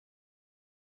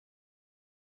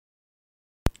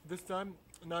this time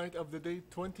night of the day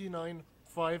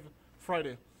 29/5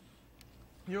 Friday.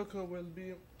 Yoko will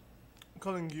be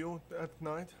calling you at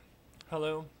night.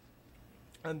 Hello.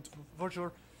 And for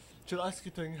sure, she'll ask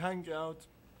you to hang out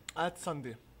at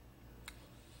Sunday.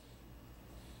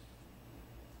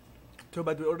 Too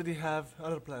bad we already have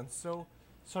other plans, so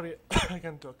sorry I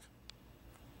can't talk.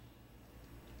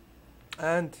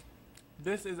 And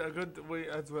this is a good way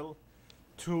as well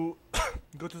to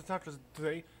go to the Tartarus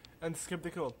today and skip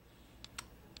the call.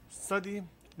 Study,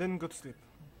 then go to sleep.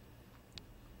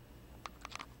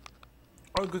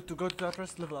 Or good to go to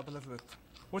Tartarus, level up a little bit.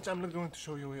 Which I'm not going to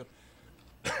show you here.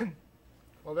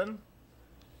 Well then,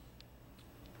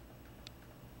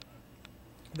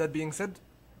 that being said,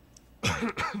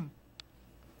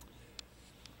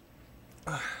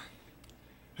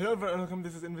 hello everyone and welcome,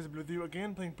 this is Invisible with you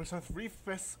again, playing Persona 3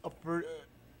 FES of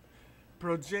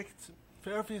Project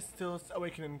Orpheus Telos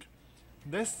Awakening.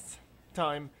 This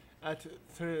time, at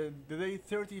the day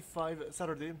 35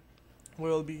 Saturday, we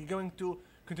will be going to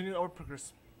continue our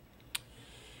progress.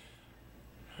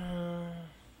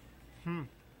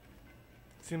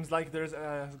 Seems like there's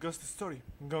a ghost story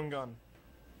going on.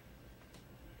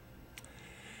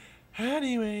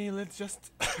 Anyway, let's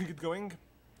just get going.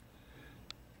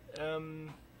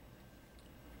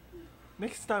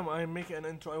 Next time I make an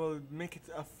intro, I will make it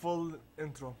a full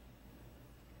intro.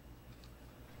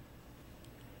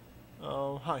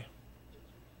 Oh, hi.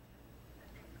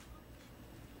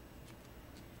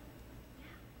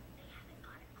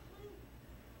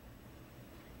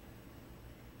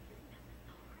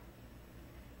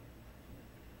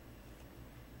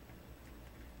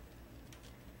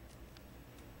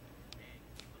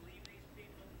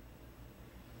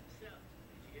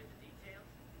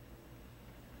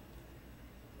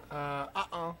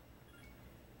 Uh-uh.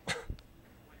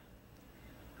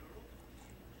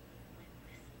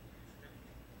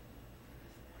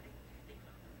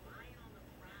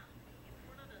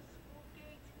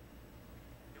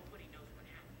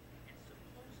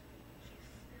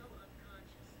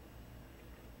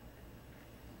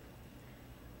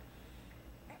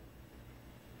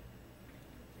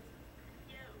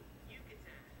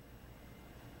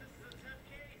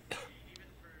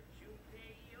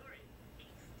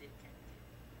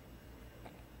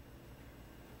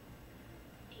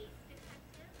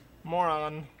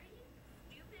 Moron.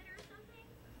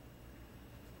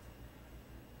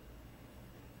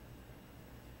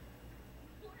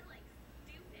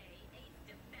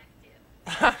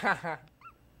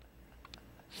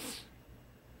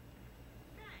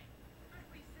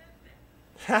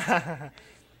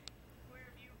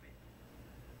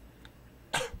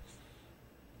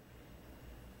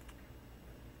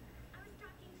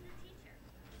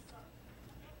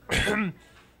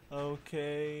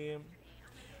 Okay.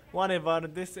 Whatever,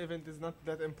 this event is not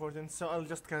that important, so I'll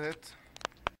just cut it.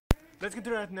 Let's get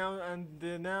to that now, and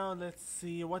now let's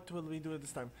see what will we do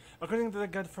this time. According to the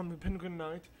guide from the Penguin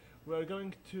Knight, we are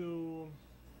going to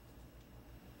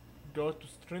go to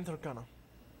Strength Arcana.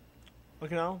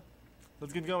 Okay, now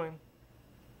let's get going.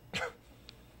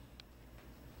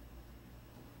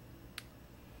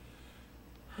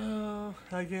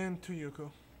 Again to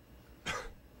Yuko.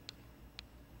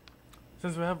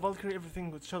 Since we have Valkyrie,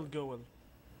 everything shall go well.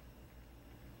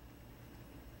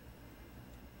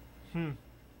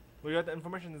 We got the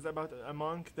information is about a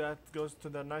monk that goes to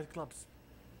the nightclubs.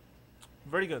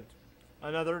 Very good.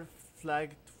 Another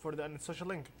flag for the social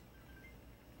link.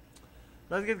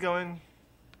 Let's get going.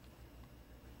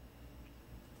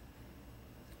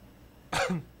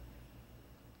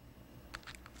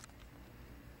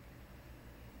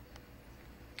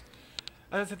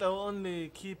 As I said, I will only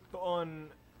keep on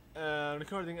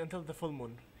recording until the full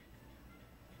moon.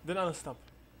 Then I'll stop.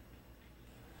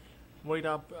 Wait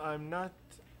up, I'm not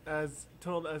as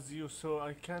tall as you, so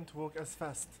I can't walk as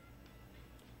fast.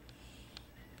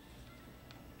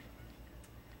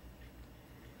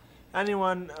 Any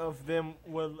one of them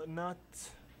will not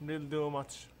really do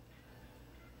much.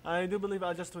 I do believe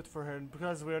I'll just wait for her,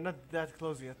 because we're not that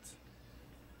close yet.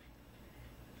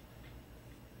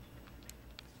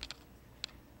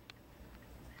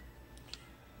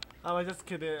 I was just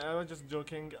kidding, I was just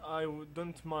joking,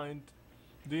 don't mind.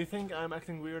 Do you think I'm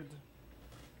acting weird?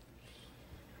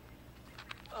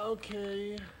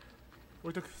 Okay,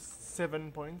 we took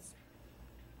 7 points.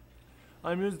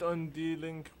 I'm used on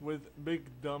dealing with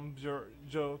big dumb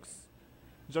jokes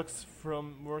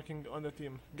from working on the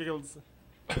team. Giggles.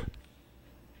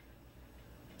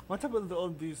 What happened to all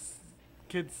these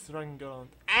kids running around?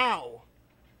 Ow!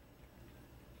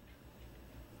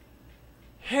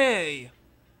 Hey!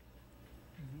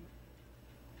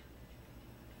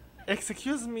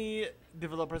 Excuse me,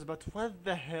 developers, but what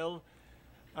the hell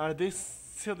are these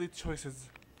silly choices?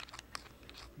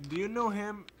 Do you know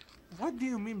him? What do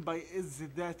you mean by is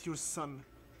that your son?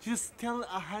 Just tell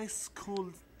a high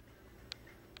school...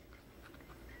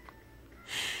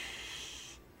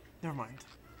 Never mind.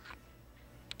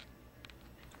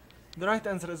 The right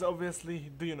answer is obviously,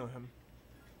 do you know him?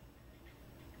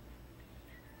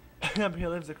 Yep, he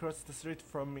lives across the street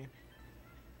from me.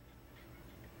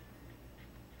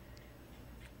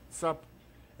 Sup?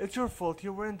 It's your fault,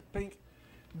 you weren't paying...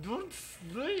 Don't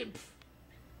sleep!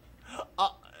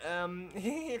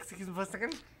 Excuse me for a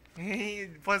second.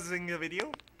 Pausing the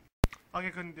video. Okay,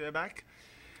 continue back.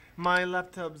 My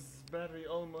laptop's battery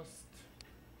almost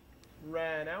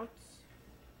ran out.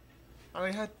 And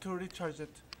I had to recharge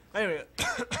it. Anyway,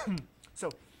 so,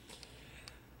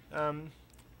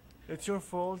 it's your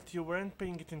fault, you weren't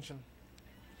paying attention.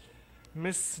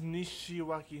 Miss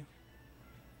Nishiwaki.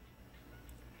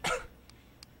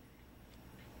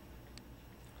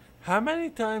 How many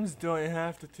times do I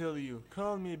have to tell you?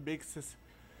 Call me big sis.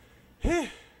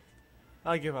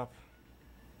 I give up.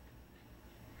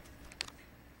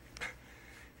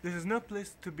 This is no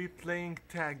place to be playing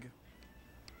tag.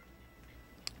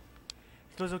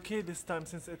 It was okay this time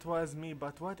since it was me,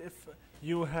 but what if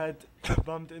you had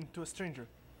bumped into a stranger?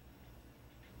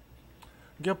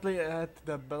 Go play at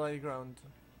the playground.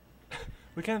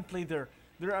 We can't play there.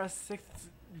 There are 6th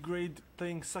grade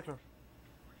playing soccer.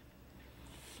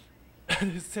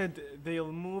 They said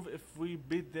they'll move if we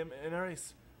beat them in a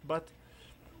race, but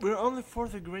we're only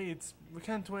 4th grades. We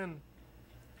can't win.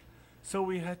 So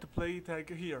we had to play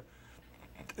tag here.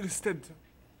 Instead,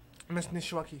 Miss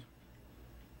Nishiwaki.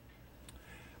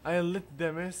 I let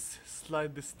the mess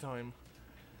slide this time.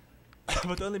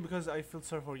 But only because I feel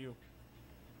sorry for you.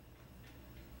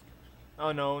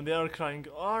 Oh no, they are crying.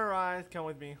 Alright, come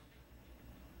with me.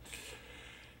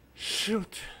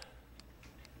 Shoot.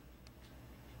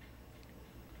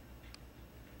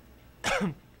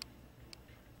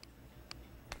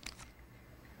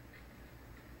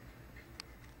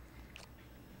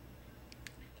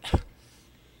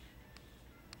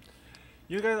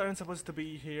 You guys aren't supposed to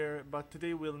be here, but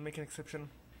today we'll make an exception.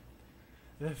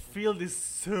 The field is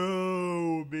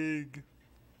so big.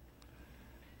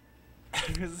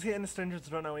 If you see any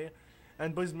strangers, run away.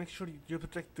 And boys, make sure you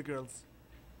protect the girls.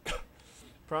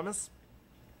 Promise?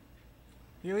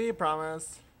 You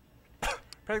promise.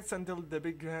 Practice until the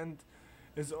big hand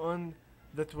is on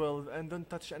the 12 and don't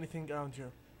touch anything around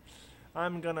here.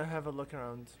 I'm gonna have a look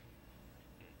around.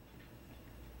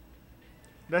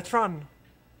 Let's run!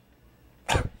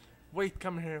 Wait,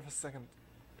 come here for a second.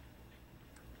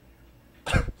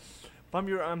 Pump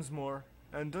your arms more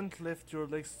and don't lift your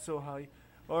legs so high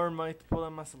or might pull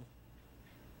a muscle.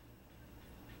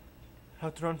 How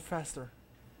to run faster.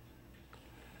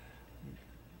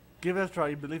 Give it a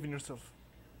try, believe in yourself.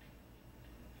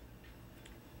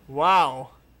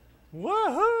 Wow!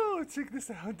 Woohoo! Check this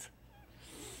out.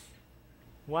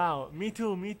 Wow, me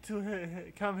too.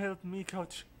 Come help me,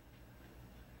 coach.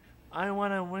 I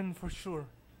wanna win for sure.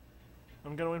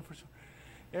 I'm gonna win for sure.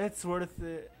 It's worth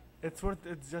it. It's worth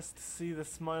it just to see the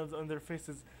smiles on their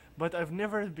faces. But I've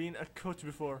never been a coach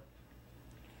before.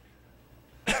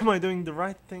 Am I doing the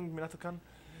right thing, Minato-kan?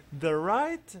 The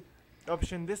right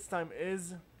option this time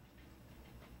is...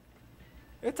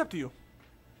 It's up to you.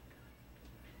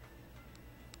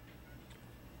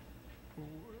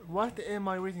 What am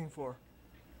I waiting for?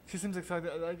 She seems excited.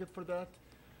 I get for that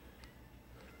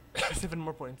 7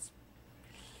 more points.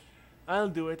 I'll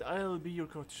do it. I'll be your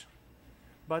coach.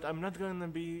 But I'm not gonna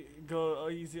go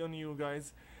easy on you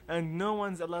guys. And no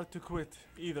one's allowed to quit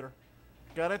either.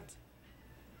 Got it?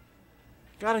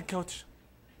 Got it, coach.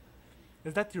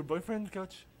 Is that your boyfriend,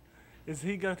 coach? Is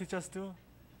he gonna teach us too?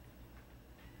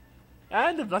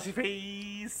 And the blushy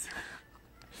face!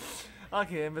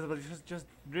 Okay, invisible, just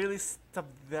really stop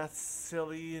that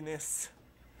silliness.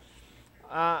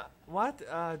 What?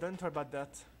 Don't worry about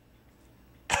that.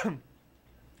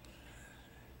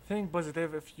 Think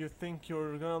positive. If you think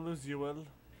you're gonna lose, you will.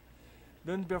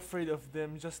 Don't be afraid of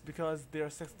them just because they are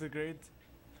 6th grade.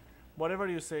 Whatever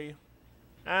you say.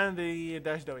 And they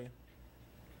dashed away.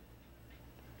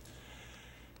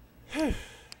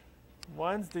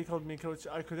 Once they called me coach,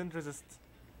 I couldn't resist.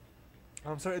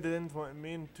 I'm sorry I didn't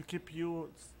mean to keep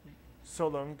you so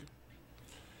long.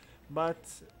 But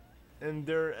is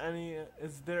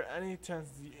there any chance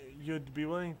you'd be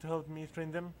willing to help me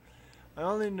train them? I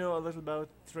only know a little about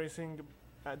racing,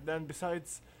 and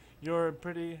besides, you are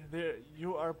pretty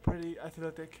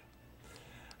athletic.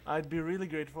 I'd be really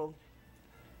grateful.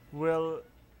 Will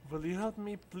you help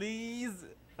me, please?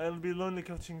 I'll be lonely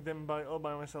coaching them all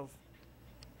by myself.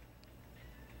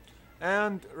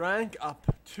 And rank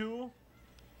up to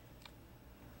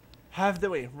half the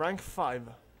way, rank 5.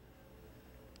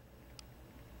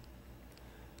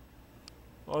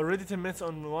 Already 10 minutes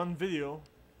on one video.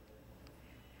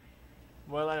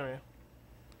 Well, anyway.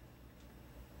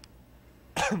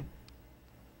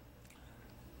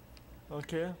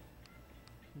 Okay.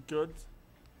 Good.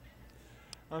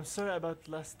 I'm sorry about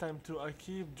last time too. I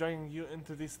keep dragging you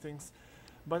into these things,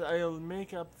 but I'll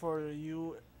make up for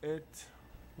you it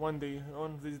one day,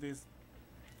 one of these days.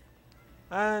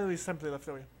 And we simply left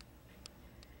away.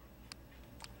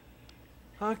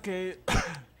 Okay,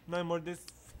 9 more days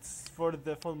for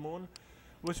the full moon,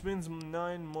 which means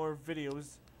 9 more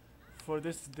videos for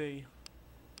this day,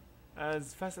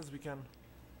 as fast as we can.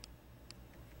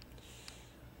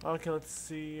 Okay, let's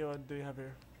see what do we have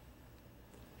here.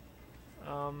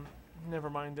 Never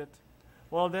mind it.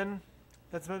 Well then,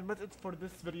 that's about it for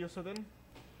this video. So then,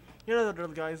 you know the drill,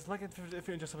 guys. Like it if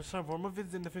you enjoy, subscribe for more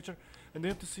videos in the future, and I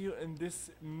hope to see you in this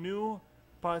new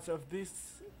part of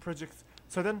this project.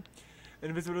 So then,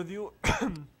 invisible with you,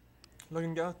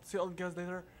 logging out. See you all guys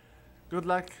later. Good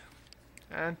luck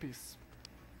and peace.